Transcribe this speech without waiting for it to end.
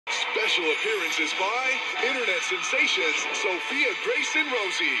Special appearances by internet sensations Sophia, Grace, and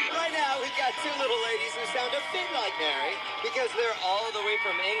Rosie. Right now, we've got two little ladies who sound a bit like Mary because they're all the way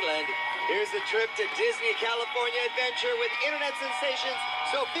from England. Here's a trip to Disney California Adventure with internet sensations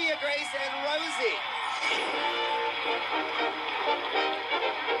Sophia, Grace, and Rosie.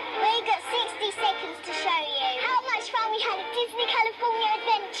 We got 60 seconds to show you how much fun we had at Disney California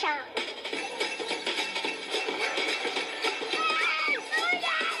Adventure.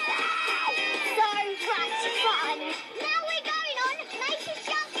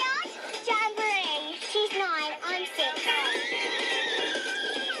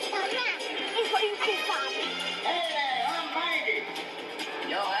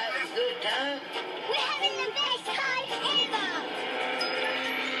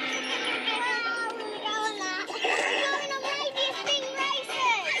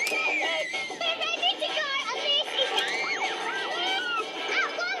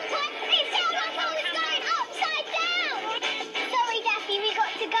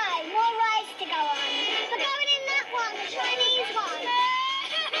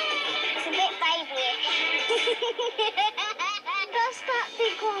 That's that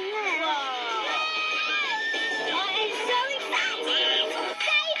big one there. Wow. I am so excited.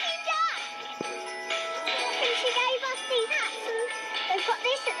 Baby duck! And she gave us these hats and they've got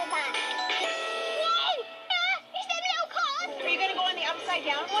this at the back. Whoa! Is there a little card? Are you going to go on the upside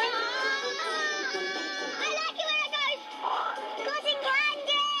down one? I like it when it goes cotton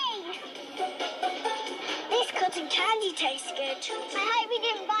candy. This cotton candy tastes good. I hope